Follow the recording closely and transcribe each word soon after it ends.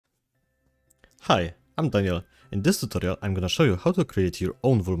Hi, I'm Daniel. In this tutorial I'm gonna show you how to create your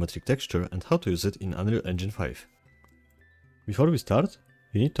own volumetric texture and how to use it in Unreal Engine 5. Before we start,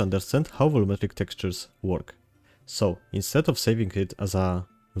 you need to understand how volumetric textures work. So, instead of saving it as a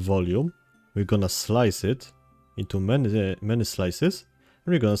volume, we're gonna slice it into many slices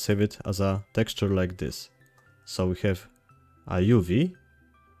and we're gonna save it as a texture like this. So we have a UV,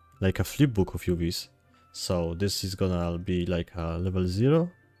 like a flipbook of UVs. So this is gonna be like a level 0,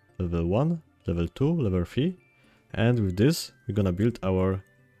 level 1, level 2, level 3, and with this we're gonna build our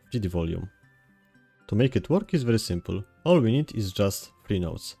 3D volume. To make it work is very simple. All we need is just 3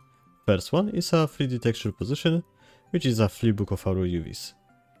 nodes. First one is a 3D texture position, which is a flipbook of our UVs.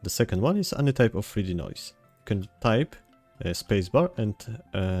 The second one is any type of 3D noise. You can type spacebar and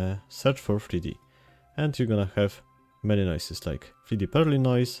search for 3D, and you're gonna have many noises like 3D Perlin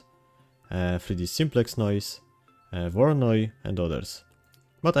noise, 3D simplex noise, Voronoi and others.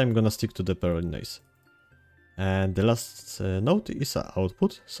 But I'm gonna stick to the Perlin noise. And the last node is an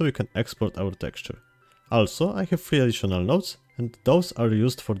output, so we can export our texture. Also, I have 3 additional nodes, and those are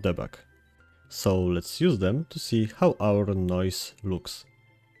used for debug. So let's use them to see how our noise looks.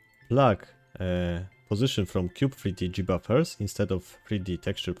 Plug position from Cube 3D gbuffers instead of 3D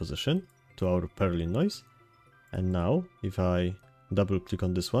texture position to our Perlin noise. And now, if I double click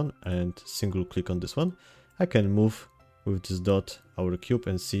on this one and single click on this one, I can move with this dot our cube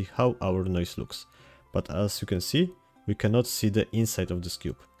and see how our noise looks. But as you can see, we cannot see the inside of this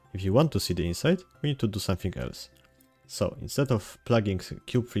cube. If you want to see the inside, we need to do something else. So instead of plugging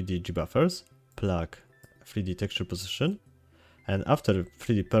Cube 3D gbuffers, plug 3D texture position, and after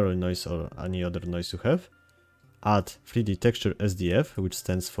 3D Perlin noise or any other noise you have, add 3D texture SDF, which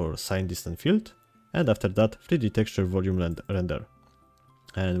stands for sign distance field, and after that 3D texture volume render.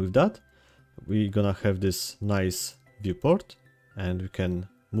 And with that, we're gonna have this nice viewport, and we can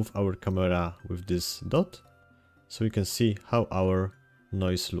move our camera with this dot, so we can see how our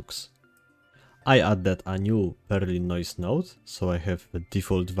noise looks. I added a new Perlin noise node, so I have the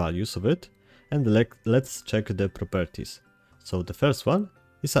default values of it, and let's check the properties. So the first one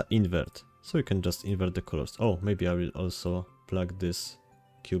is an invert, so we can just invert the colors. Oh, maybe I will also plug this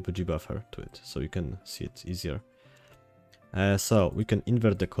Cube gbuffer to it, so you can see it easier. So we can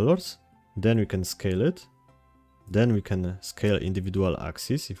invert the colors, then we can scale it, then we can scale individual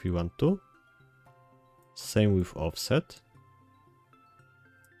axes if we want to. Same with offset.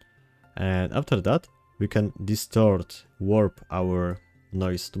 And after that, we can distort, warp our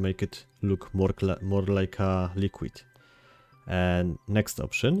noise to make it look more like a liquid. And next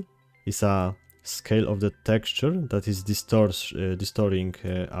option is a scale of the texture that is distorting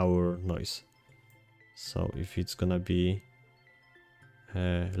our noise. So if it's gonna be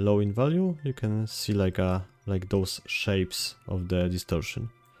low in value, you can see like those shapes of the distortion.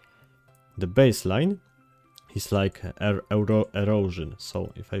 The baseline is like erosion.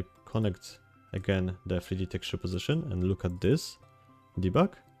 So if I connect again the 3D texture position and look at this,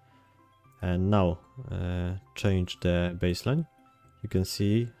 debug, and now change the baseline, you can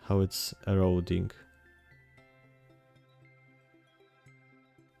see how it's eroding.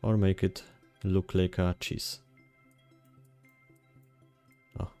 Or make it look like a cheese.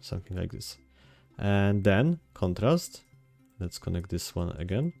 Oh, something like this. And then contrast. Let's connect this one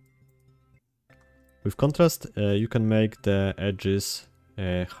again. With contrast, you can make the edges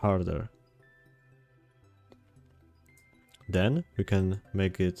harder. Then we can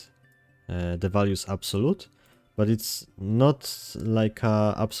make it the values absolute, but it's not like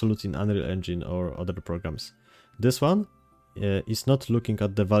absolute in Unreal Engine or other programs. This one is not looking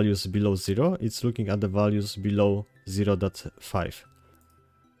at the values below 0, it's looking at the values below 0.5.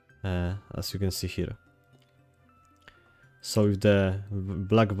 As you can see here. So if the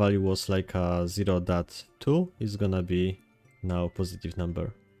black value was like 0.2, it's gonna be now positive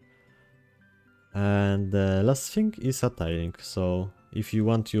number. And the last thing is a tiling. So if you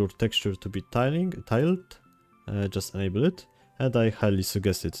want your texture to be tiled, just enable it, and I highly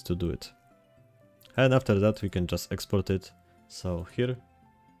suggest it to do it. And after that we can just export it. So here,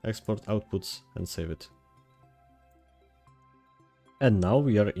 export outputs and save it. And now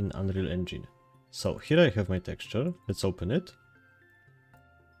we are in Unreal Engine. So here I have my texture, let's open it.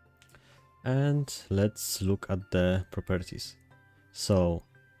 And let's look at the properties. So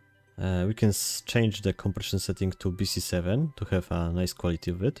we can change the compression setting to BC7 to have a nice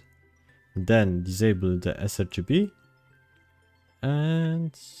quality of it. Then disable the sRGB.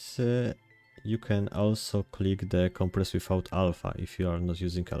 And you can also click the compress without alpha if you are not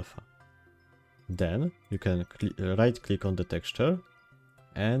using alpha. Then you can right click on the texture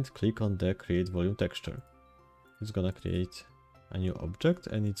and click on the create volume texture. It's gonna create a new object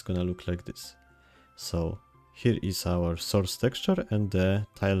and it's gonna look like this. So here is our source texture and the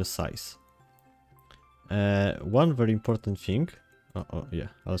tile size. One very important thing, yeah,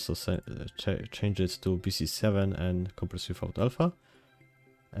 also change it to BC7 and compress without alpha,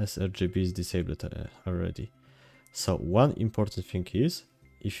 as RGB is disabled already. So one important thing is,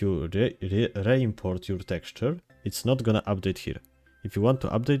 if you re-import your texture, it's not gonna update here. If you want to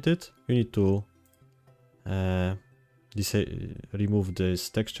update it, you need to remove this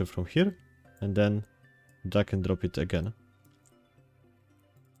texture from here and then drag and drop it again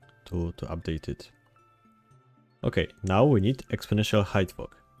to update it. Okay, now we need exponential height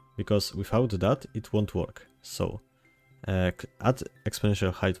fog, because without that it won't work. So add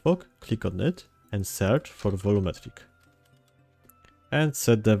exponential height fog, click on it and search for volumetric. And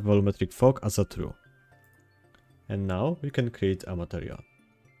set the volumetric fog as a true. And now we can create a material.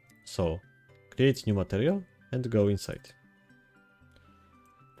 So create new material and go inside.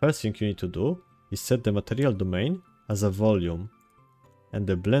 First thing you need to do is set the material domain as a volume and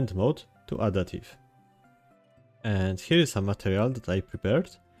the blend mode to additive. And here is a material that I prepared.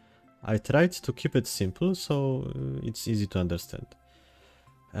 I tried to keep it simple so it's easy to understand.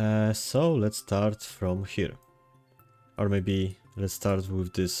 So let's start from here. Or maybe let's start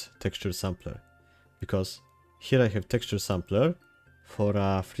with this texture sampler. Because here I have texture sampler for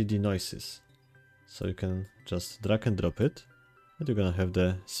 3D noises. So you can just drag and drop it and you're gonna have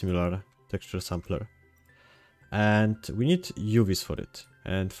the similar texture sampler. And we need UVs for it.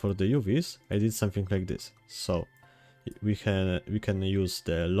 And for the UVs, I did something like this. So we can use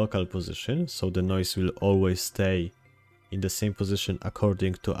the local position, so the noise will always stay in the same position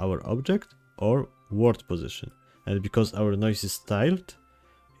according to our object, or world position. And because our noise is styled,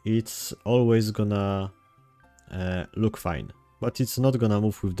 it's always gonna look fine, but it's not gonna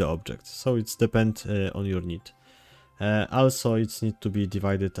move with the object. So it's depend on your need. Also, it's need to be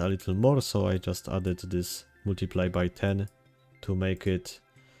divided a little more, so I just added this multiply by 10 to make it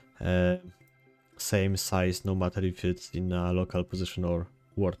same size, no matter if it's in a local position or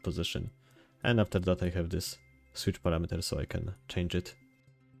world position. And after that I have this switch parameter, so I can change it.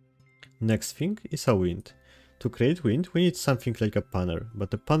 Next thing is a wind. To create wind we need something like a panel, but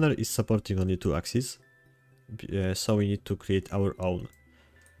the panel is supporting only 2 axes, so we need to create our own.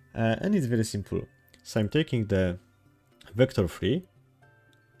 And it's very simple. So I'm taking the vector 3,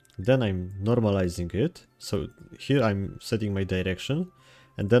 then I'm normalizing it. So here I'm setting my direction,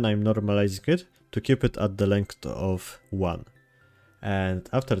 and then I'm normalizing it to keep it at the length of 1. And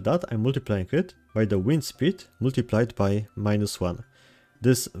after that I'm multiplying it by the wind speed multiplied by -1.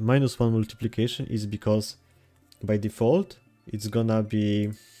 This -1 multiplication is because by default it's gonna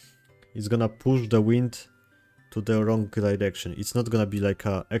push the wind to the wrong direction. It's not gonna be like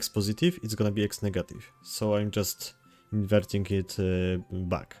a x positive, it's gonna be x negative. So I'm just inverting it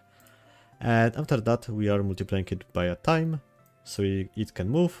back. And after that we are multiplying it by a time, so it can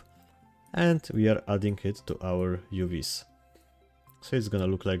move, and we are adding it to our UVs. So it's gonna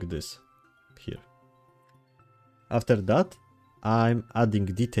look like this here. After that I'm adding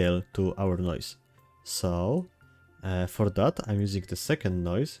detail to our noise. So for that I'm using the second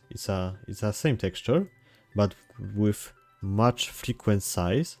noise. It's a same texture but with much frequent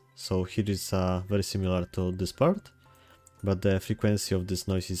size. So here is very similar to this part, but the frequency of this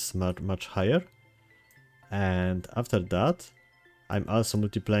noise is much higher. And after that I'm also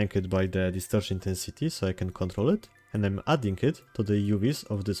multiplying it by the distortion intensity so I can control it, and I'm adding it to the UVs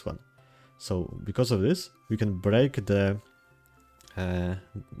of this one. So because of this we can break the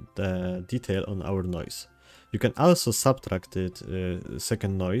detail on our noise. You can also subtract it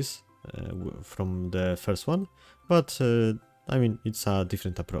second noise from the first one, but I mean it's a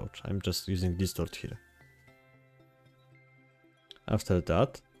different approach. I'm just using distort here. After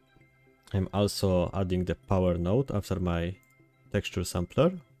that I'm also adding the power node after my texture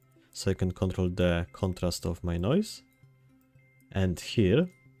sampler, so I can control the contrast of my noise. And here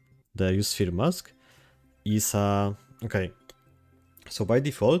the use sphere mask is okay. So by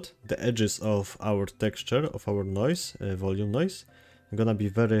default the edges of our texture, of our noise, volume noise, are gonna be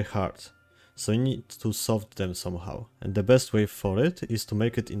very hard, so you need to soft them somehow, and the best way for it is to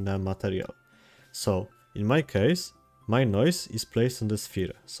make it in a material. So in my case my noise is placed on the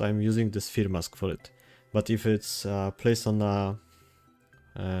sphere, so I'm using the sphere mask for it. But if it's placed on a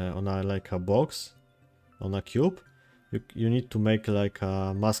like a box, on a cube, you need to make like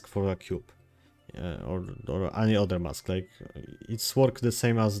a mask for a cube, or any other mask. Like it's work the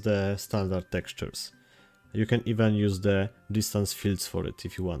same as the standard textures. You can even use the distance fields for it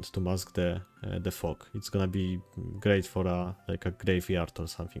if you want to mask the fog. It's gonna be great for like a graveyard or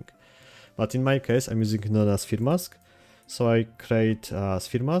something. But in my case I'm using not a sphere mask, So I create a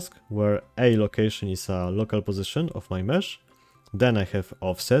sphere mask where A location is a local position of my mesh, then I have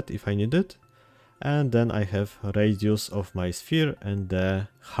offset if I need it, and then I have radius of my sphere and the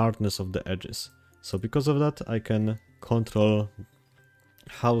hardness of the edges. So because of that I can control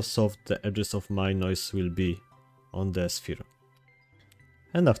how soft the edges of my noise will be on the sphere.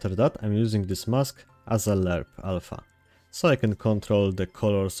 And after that I'm using this mask as a lerp alpha, so I can control the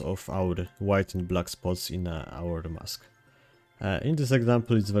colors of our white and black spots in our mask. In this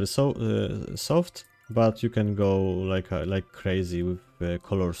example it's very soft, but you can go like crazy with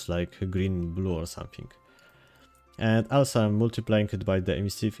colors like green, blue or something. And also I'm multiplying it by the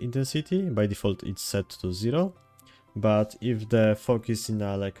emissive intensity. By default it's set to 0, but if the focus in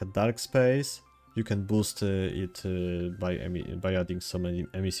like a dark space, you can boost it by adding some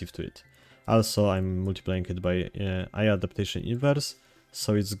emissive to it. Also I'm multiplying it by eye adaptation inverse,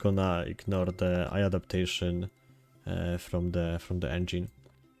 so it's gonna ignore the eye adaptation from the engine.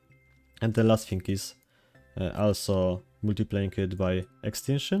 And the last thing is also multiplying it by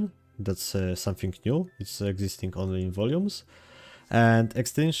extinction. That's something new, it's existing only in volumes. And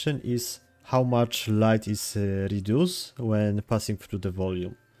extinction is how much light is reduced when passing through the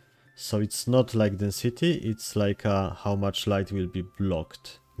volume. So it's not like density, it's like how much light will be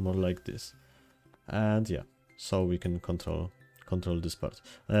blocked, more like this. And yeah, so we can control this part.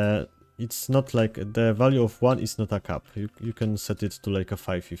 It's not like the value of 1 is not a cap. You can set it to like a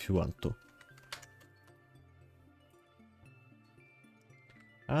 5 if you want to.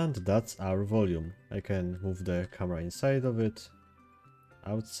 And that's our volume. I can move the camera inside of it,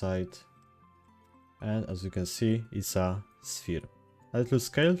 outside, and as you can see, it's a sphere. A little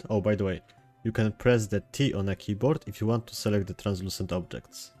scaled. Oh, by the way, you can press the T on a keyboard if you want to select the translucent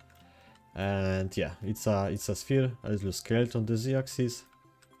objects. And yeah, it's a sphere, a little scaled on the z-axis,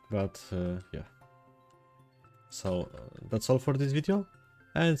 but yeah. So that's all for this video,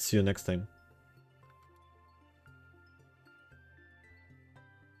 and see you next time.